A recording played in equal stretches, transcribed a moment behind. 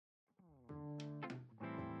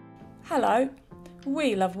Hello.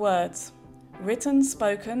 We love words. Written,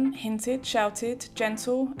 spoken, hinted, shouted,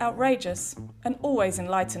 gentle, outrageous, and always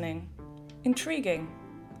enlightening. Intriguing.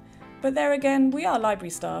 But there again, we are library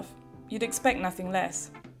staff. You'd expect nothing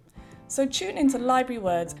less. So tune into Library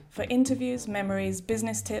Words for interviews, memories,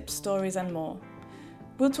 business tips, stories, and more.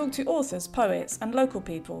 We'll talk to authors, poets, and local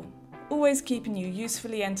people, always keeping you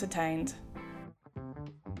usefully entertained.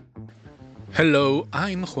 Hello,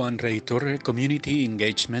 I'm Juan Rey Torre, Community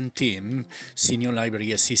Engagement Team, Senior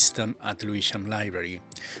Library Assistant at Lewisham Library.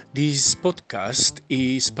 This podcast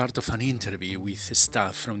is part of an interview with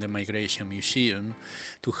staff from the Migration Museum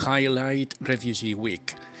to highlight Refugee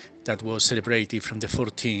Week that was celebrated from the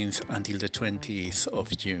 14th until the 20th of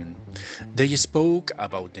June. They spoke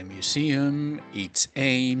about the museum, its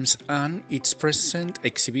aims, and its present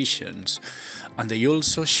exhibitions, and they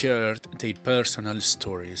also shared their personal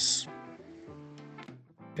stories.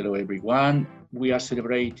 Hello everyone. We are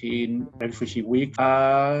celebrating Refugee Week,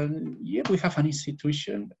 and we have an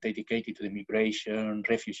institution dedicated to the migration,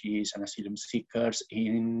 refugees, and asylum seekers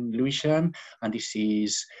in Lewisham, and this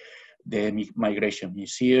is the Migration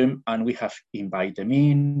Museum, and we have invited them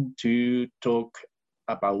in to talk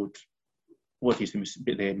about what is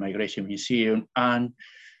the Migration Museum and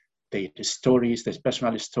their stories, their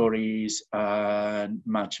personal stories, and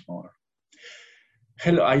much more.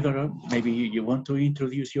 Hello, I don't know, maybe you want to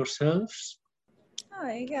introduce yourselves?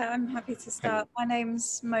 Hi, yeah, I'm happy to start. My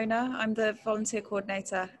name's Mona. I'm the volunteer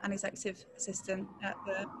coordinator and executive assistant at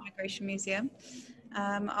the Migration Museum.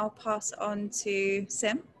 I'll pass on to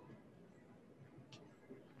Sim.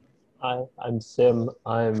 Hi, I'm Sim.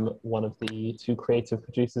 I'm one of the two creative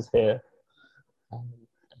producers here.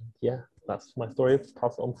 That's my story.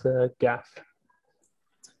 Pass it on to Gaff.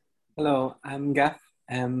 Hello, I'm Gaff.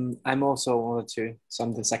 I'm also one of the two, so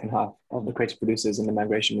I'm the second half of the creative producers in the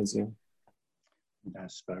Migration Museum.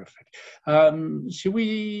 That's perfect. Should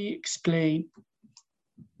we explain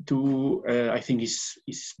to, I think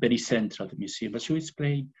it's very central, the museum, but should we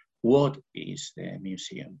explain what is the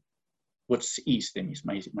museum? What is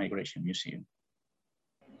the Migration Museum?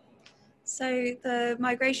 So the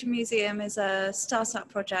Migration Museum is a startup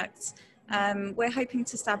project. We're hoping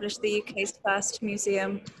to establish the UK's first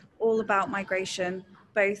museum all about migration,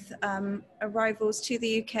 both arrivals to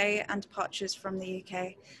the UK and departures from the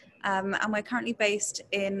UK. And we're currently based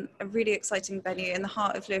in a really exciting venue in the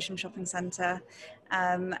heart of Lewisham Shopping Centre.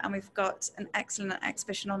 And we've got an excellent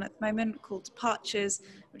exhibition on at the moment called Departures,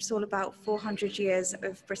 which is all about 400 years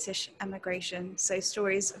of British emigration. So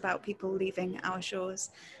stories about people leaving our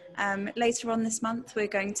shores. Later on this month, we're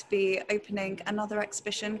going to be opening another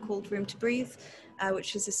exhibition called Room to Breathe,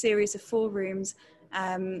 which is a series of 4 rooms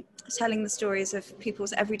telling the stories of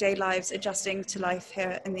people's everyday lives adjusting to life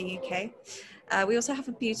here in the UK. We also have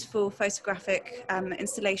a beautiful photographic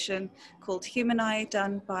installation called Human Eye,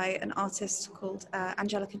 done by an artist called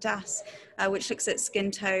Angelica Das, which looks at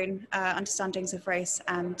skin tone, understandings of race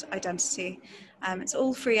and identity. It's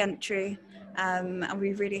all free entry, and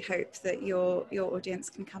we really hope that your audience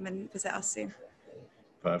can come and visit us soon.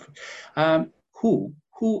 Perfect.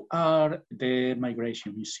 Who are the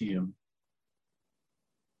Migration Museum?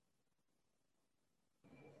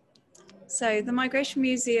 So the Migration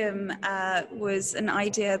Museum was an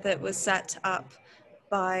idea that was set up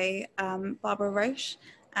by Barbara Roche,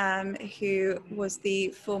 who was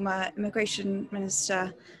the former immigration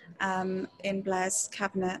minister in Blair's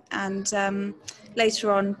cabinet, and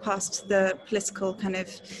later on, past the political kind of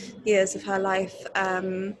years of her life,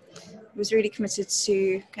 was really committed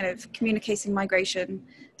to kind of communicating migration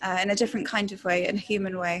in a different kind of way, in a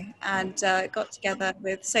human way, and got together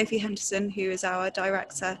with Sophie Henderson, who is our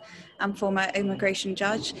director and former immigration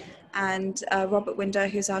judge, and Robert Winder,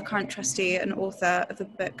 who's our current trustee and author of a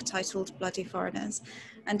book titled Bloody Foreigners.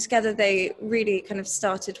 And together they really kind of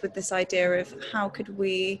started with this idea of how could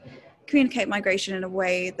we communicate migration in a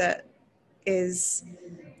way that is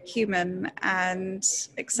human and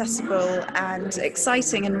accessible and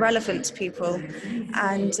exciting and relevant to people.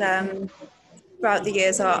 And throughout the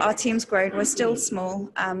years, our team's grown. We're still small,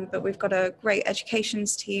 but we've got a great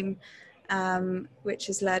educations team, which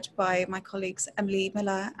is led by my colleagues Emily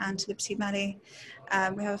Miller and Liberty Malley.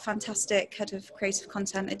 We have a fantastic head of creative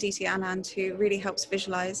content, Aditi Anand, who really helps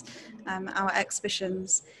visualize our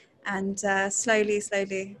exhibitions. And slowly,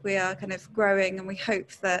 we are kind of growing, and we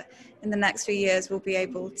hope that in the next few years we'll be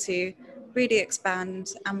able to really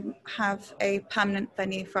expand and have a permanent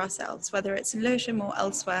venue for ourselves, whether it's in Lewisham or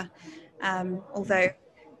elsewhere. Although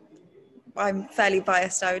I'm fairly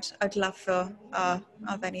biased, I'd love for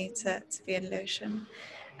our venue to be in Lewisham.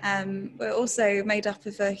 We're also made up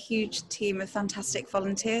of a huge team of fantastic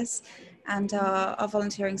volunteers and our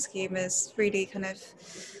volunteering scheme is really kind of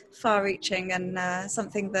far-reaching and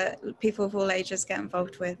something that people of all ages get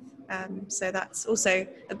involved with. So that's also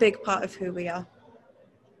a big part of who we are.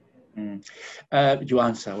 You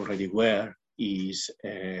answered already where is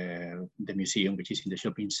the museum, which is in the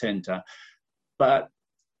shopping center, but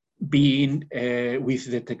being with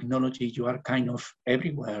the technology, you are kind of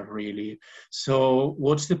everywhere, really. So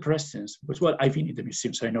what's the presence? Because, well, I've been in the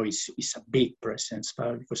museum, so I know it's a big presence,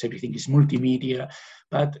 but because everything is multimedia.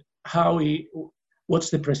 But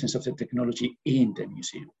what's the presence of the technology in the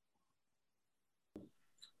museum?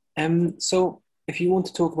 So if you want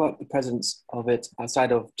to talk about the presence of it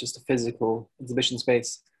outside of just a physical exhibition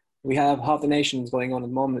space, we have Half the Nations going on at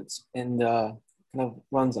the moment in the kind of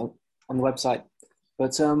runs on the website.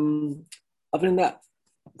 But other than that,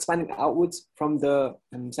 expanding outwards from the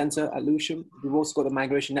center at Lewisham, we've also got the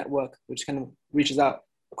Migration Network, which kind of reaches out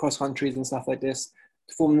across countries and stuff like this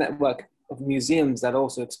to form a network of museums that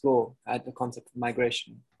also explore the concept of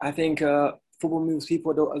migration. I think Football Moves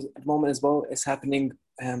People at the moment as well is happening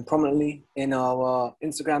prominently in our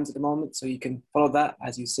Instagrams at the moment. So you can follow that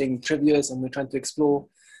as you sing trivias, and we're trying to explore.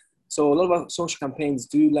 So a lot of our social campaigns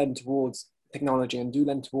do lend towards technology and do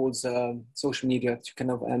lend towards social media to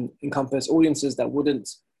kind of encompass audiences that wouldn't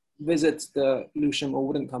visit the Lewisham or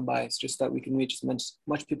wouldn't come by. It's just that we can reach as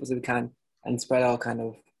much people as we can and spread our kind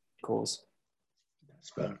of cause. That's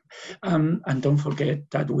fair. And don't forget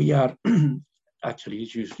that we are actually,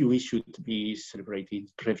 we should be celebrating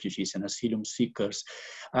refugees and asylum seekers.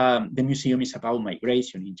 The museum is about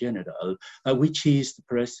migration in general, which is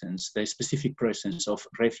the specific presence of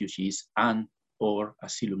refugees and or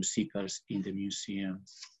asylum seekers in the museum.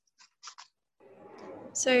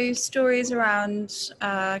 So stories around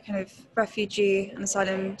kind of refugee and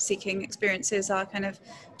asylum seeking experiences are kind of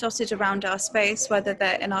dotted around our space, whether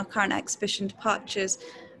they're in our current exhibition Departures,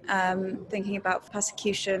 thinking about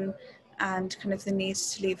persecution and kind of the need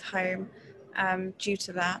to leave home due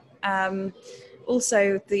to that.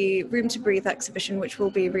 Also, the Room to Breathe exhibition, which will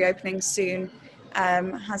be reopening soon,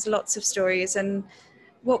 has lots of stories, and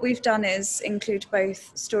what we've done is include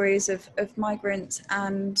both stories of migrants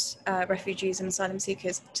and refugees and asylum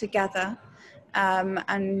seekers together,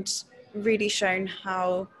 and really shown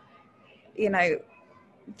how, you know,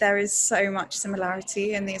 there is so much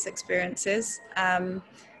similarity in these experiences.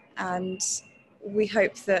 And we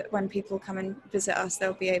hope that when people come and visit us,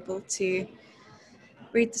 they'll be able to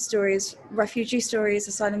read the stories, refugee stories,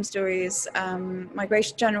 asylum stories,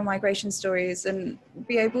 general migration stories, and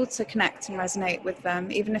be able to connect and resonate with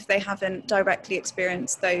them, even if they haven't directly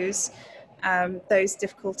experienced those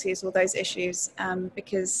difficulties or those issues,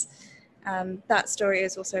 because that story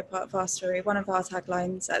is also part of our story. One of our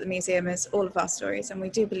taglines at the museum is all of our stories, and we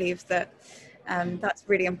do believe that that's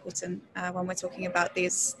really important when we're talking about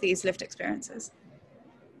these lived experiences.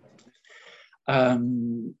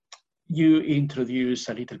 You introduce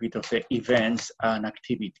a little bit of the events and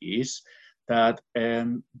activities that,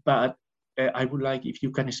 but I would like if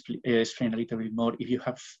you can explain a little bit more, if you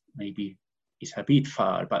have, maybe it's a bit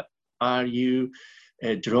far, but are you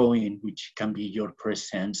drawing which can be your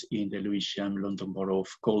presence in the Lewisham London Borough of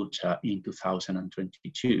Culture in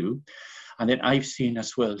 2022? And then I've seen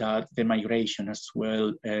as well that the Migration as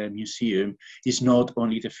well museum is not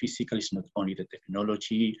only the physical, it's not only the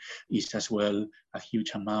technology, it's as well a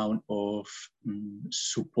huge amount of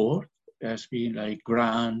support. There's been like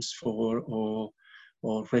grants for or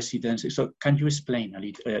residents. So can you explain a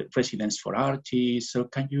little, residents for artists? So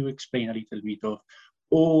can you explain a little bit of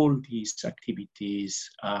all these activities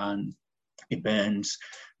and events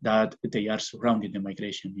that they are surrounding the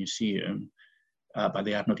Migration Museum, but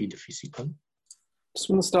they are not in the physical? Just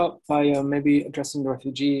want to start by maybe addressing the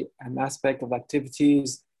refugee aspect of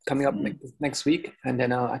activities coming up next week, and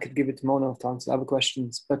then I could give it to Mona to answer other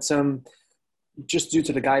questions. But just due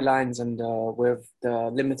to the guidelines and with the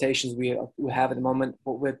limitations we have at the moment,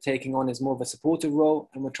 what we're taking on is more of a supportive role,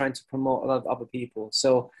 and we're trying to promote a lot of other people.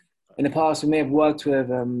 So in the past, we may have worked with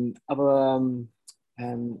we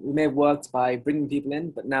may have worked by bringing people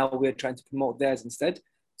in, but now we're trying to promote theirs instead.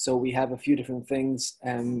 So we have a few different things.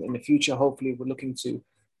 In the future, hopefully, we're looking to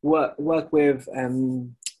work with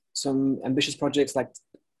some ambitious projects like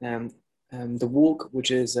the Walk, which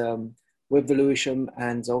is with the Lewisham,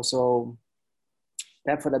 and also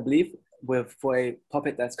Deptford, I believe, for a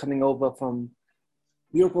puppet that's coming over from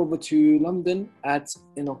Europe over to London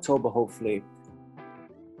in October, hopefully.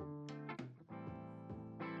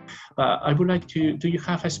 I would like to, do you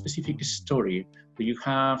have a specific story? Do you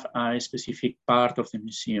have a specific part of the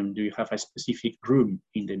museum? Do you have a specific room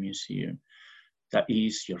in the museum that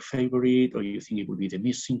is your favorite, or you think it will be the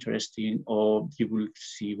most interesting, or you will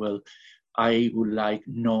see, well, I would like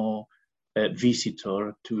no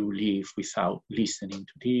visitor to leave without listening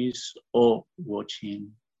to this or watching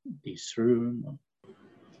this room?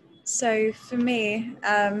 So for me,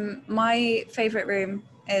 my favourite room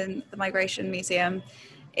in the Migration Museum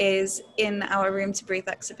is in our Room to Breathe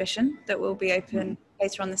exhibition that will be open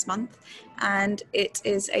later on this month, and it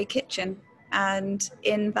is a kitchen. And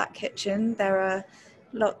in that kitchen there are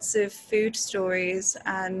lots of food stories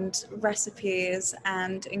and recipes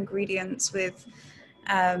and ingredients with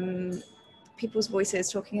people's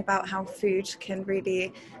voices talking about how food can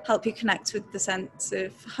really help you connect with the sense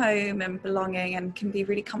of home and belonging, and can be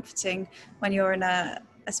really comforting when you're in a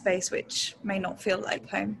space which may not feel like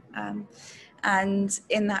home. And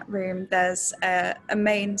in that room there's a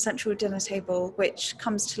main central dinner table which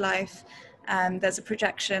comes to life. There's a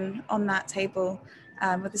projection on that table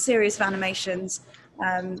with a series of animations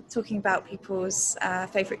talking about people's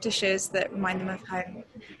favourite dishes that remind them of home.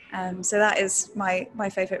 So that is my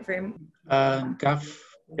favourite room. Gav,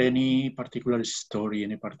 any particular story,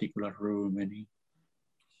 any particular room, any?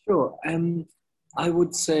 Sure. I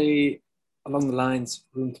would say along the lines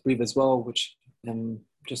Room to Breathe as well, which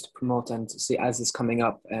just to promote and to see as it's coming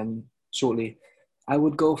up shortly, I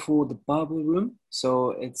would go for the Barber Room.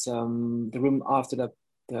 So it's the room after the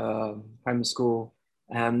primary school,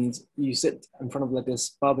 and you sit in front of like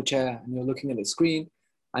this barber chair and you're looking at the screen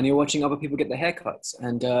and you're watching other people get their haircuts,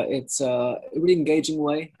 and it's a really engaging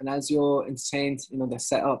way. And as you're entertained, you know, the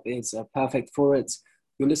setup is perfect for it.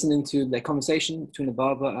 You're listening to the conversation between the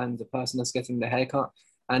barber and the person that's getting the haircut,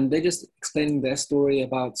 and they're just explaining their story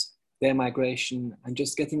about their migration, and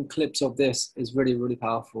just getting clips of this is really, really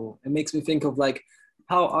powerful. It makes me think of like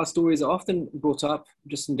how our stories are often brought up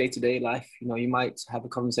just in day-to-day life. You know, you might have a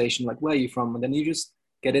conversation like, where are you from? And then you just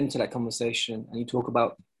get into that conversation and you talk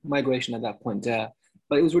about migration at that point there.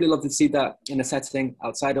 But it was really lovely to see that in a setting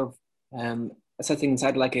outside of a setting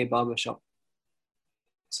inside like a barber shop.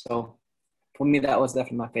 So for me, that was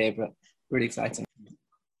definitely my favorite. Really exciting.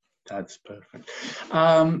 That's perfect.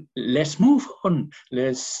 Let's move on.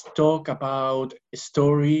 Let's talk about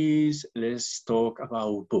stories. Let's talk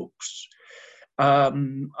about books.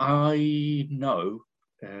 I know,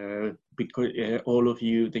 because all of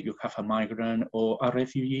you, that you have a migrant or a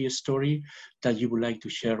refugee story that you would like to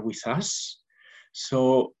share with us.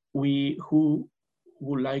 So who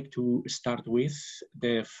would like to start with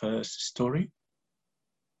the first story?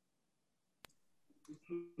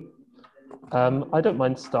 I don't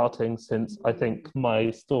mind starting, since I think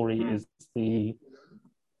my story is the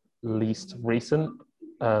least recent.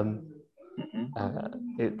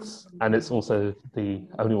 It's also the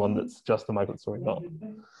only one that's just a migrant story.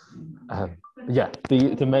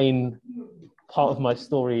 The main part of my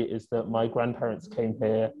story is that my grandparents came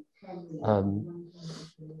here,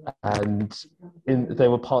 and they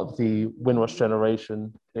were part of the Windrush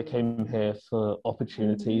generation. They came here for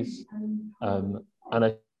opportunities, and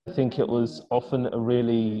I think it was often a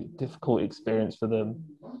really difficult experience for them.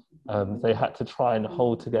 They had to try and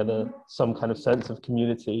hold together some kind of sense of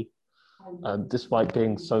community, despite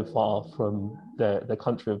being so far from their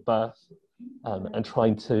country of birth, and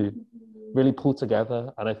trying to really pull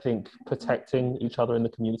together. And I think protecting each other in the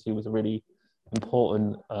community was a really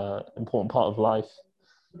important part of life,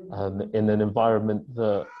 in an environment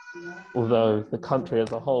that, although the country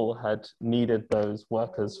as a whole had needed those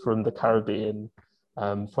workers from the Caribbean,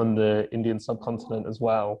 from the Indian subcontinent as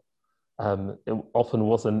well, it often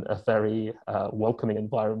wasn't a very welcoming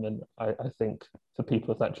environment, I think, for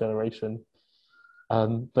people of that generation.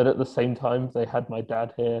 But at the same time, they had my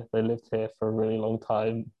dad here. They lived here for a really long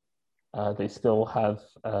time. They still have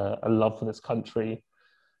a love for this country.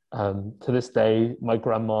 To this day, my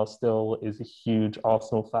grandma still is a huge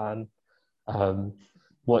Arsenal fan,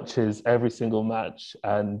 watches every single match,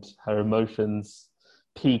 and her emotions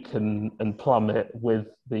peak and plummet with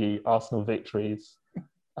the Arsenal victories.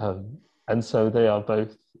 And so they are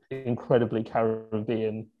both incredibly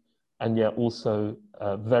Caribbean and yet also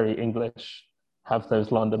very English, have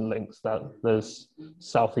those London links, those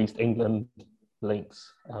Southeast England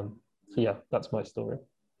links. So yeah, that's my story.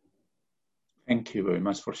 Thank you very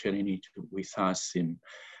much for sharing it with us.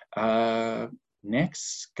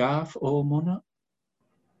 Next, Gav or Mona?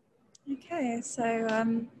 Okay, so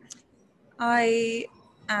I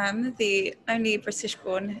am the only British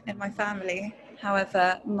born in my family.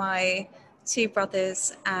 However, my two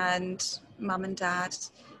brothers and mum and dad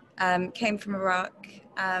came from Iraq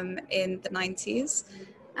in the 90s,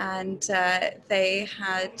 and they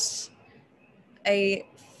had a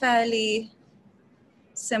fairly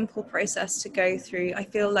simple process to go through. I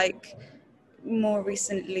feel like more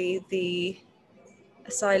recently, the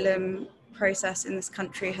asylum process in this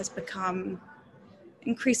country has become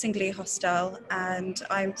increasingly hostile, and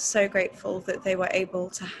I'm so grateful that they were able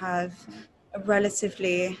to have a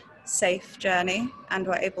relatively safe journey and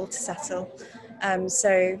were able to settle.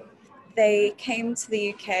 So they came to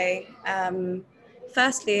the UK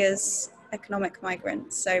firstly as economic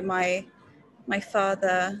migrants. So my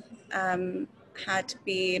father had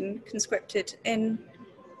been conscripted in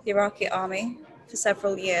the Iraqi army for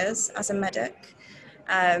several years as a medic.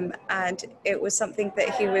 And it was something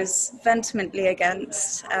that he was vehemently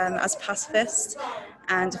against as pacifist,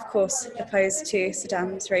 and of course opposed to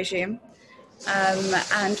Saddam's regime.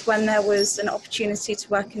 And when there was an opportunity to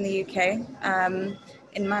work in the UK,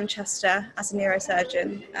 in Manchester as a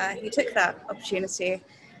neurosurgeon, he took that opportunity,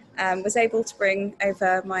 was able to bring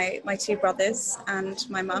over my two brothers and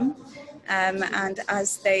my mum. And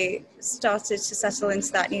as they started to settle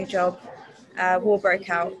into that new job, war broke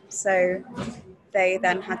out. So they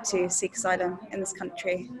then had to seek asylum in this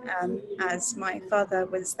country, as my father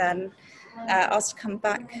was then asked to come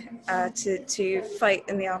back to fight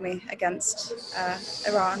in the army against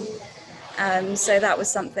Iran. So that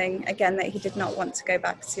was something, again, that he did not want to go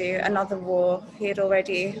back to, another war. He had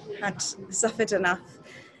already had suffered enough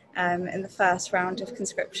in the first round of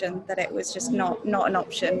conscription that it was just not an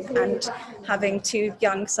option. And having two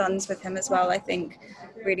young sons with him as well, I think,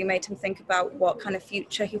 really made him think about what kind of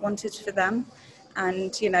future he wanted for them.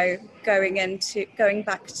 And, you know, going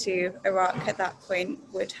back to Iraq at that point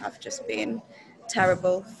would have just been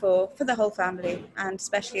terrible for the whole family. And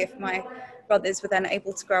especially if my brothers were then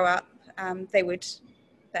able to grow up, they would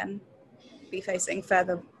then be facing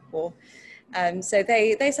further war. So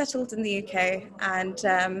they settled in the UK, and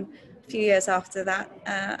a few years after that,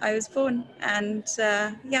 I was born. And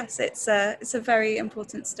yes, it's a very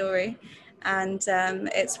important story. And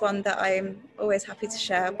it's one that I'm always happy to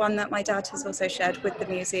share, one that my dad has also shared with the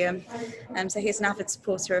museum. So he's an avid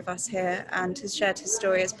supporter of us here and has shared his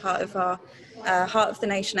story as part of our Heart of the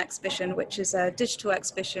Nation exhibition, which is a digital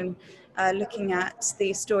exhibition looking at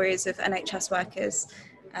the stories of NHS workers.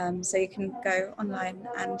 So you can go online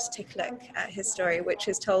and take a look at his story, which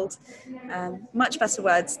is told much better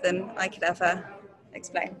words than I could ever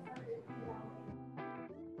explain.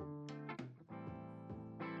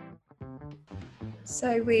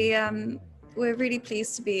 So we're really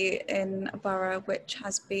pleased to be in a borough which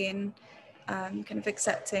has been kind of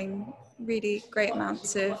accepting really great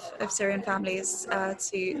amounts of Syrian families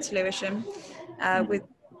to Lewisham, with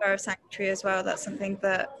Borough Sanctuary as well. That's something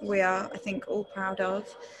that we are, I think, all proud of.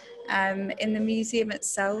 In the museum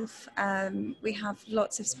itself, we have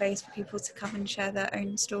lots of space for people to come and share their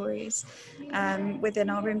own stories. Within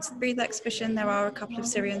our Room to Breathe exhibition, there are a couple of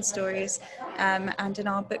Syrian stories, and in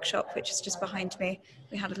our bookshop, which is just behind me,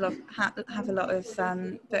 we have a lot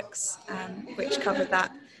of books which cover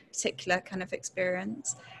that particular kind of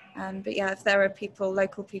experience. But yeah, if there are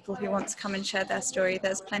local people who want to come and share their story,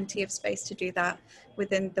 there's plenty of space to do that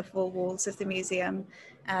within the four walls of the museum,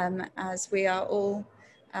 as we are all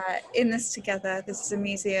in this together. This is a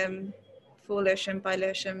museum for Lewisham by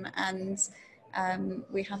Lewisham, and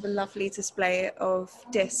we have a lovely display of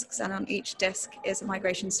discs, and on each disc is a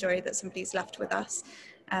migration story that somebody's left with us.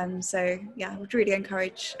 So yeah, I would really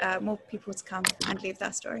encourage more people to come and leave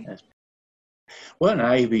their story. Well,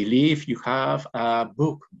 I believe you have a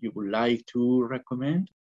book you would like to recommend.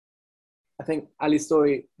 I think Ali's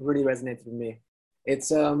story really resonated with me.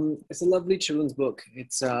 It's a lovely children's book.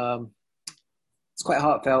 It's quite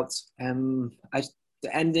heartfelt. The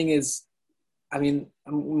ending is, I mean,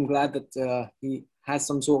 I'm glad that he has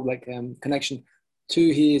some sort of like connection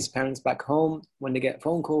to his parents back home when they get a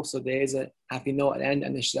phone call. So there is a happy note at the end,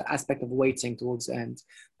 and there's the aspect of waiting towards the end.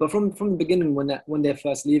 But from the beginning, when they're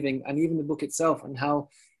first leaving, and even the book itself, and how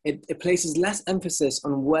it places less emphasis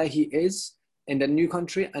on where he is in the new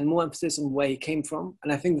country and more emphasis on where he came from.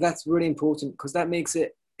 And I think that's really important, because that makes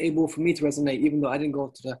it able for me to resonate, even though I didn't go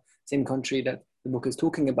to the same country that the book is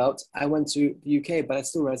talking about. I went to the UK, but I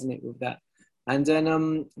still resonate with that. And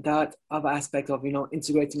then that other aspect of, you know,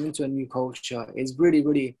 integrating into a new culture is really,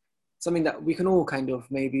 really something that we can all kind of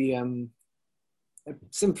maybe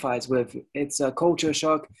sympathize with. It's a culture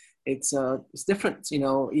shock. It's different, you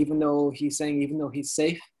know, even though he's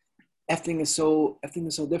safe, everything is so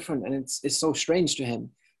different, and it's so strange to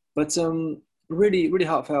him. But really, really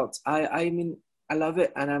heartfelt. I mean, I love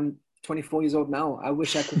it, and I'm 24 years old now. I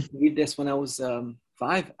wish I could read this when I was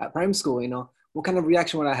 5 at primary school, you know. What kind of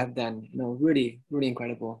reaction would I have then? You know, really, really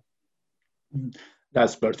incredible.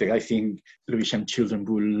 That's perfect. I think Lewisham children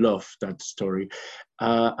will love that story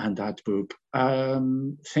and that book.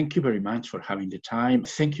 Thank you very much for having the time.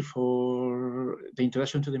 Thank you for the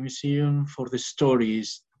introduction to the museum, for the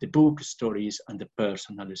stories, the book stories, and the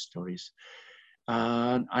personal stories.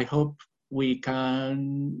 And I hope we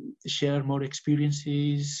can share more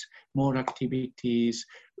experiences, more activities,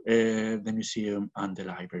 the museum and the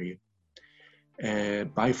library.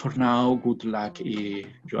 Bye for now. Good luck. You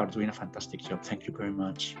are doing a fantastic job. Thank you very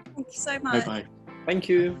much. Thank you so much. Bye-bye. Thank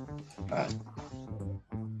you. Bye.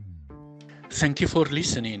 Thank you for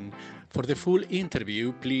listening. For the full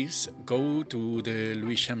interview, please go to the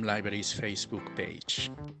Lewisham Library's Facebook page.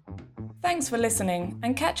 Thanks for listening,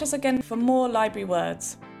 and catch us again for more Library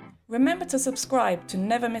Words. Remember to subscribe to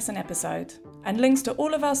never miss an episode, and links to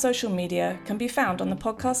all of our social media can be found on the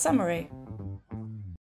podcast summary.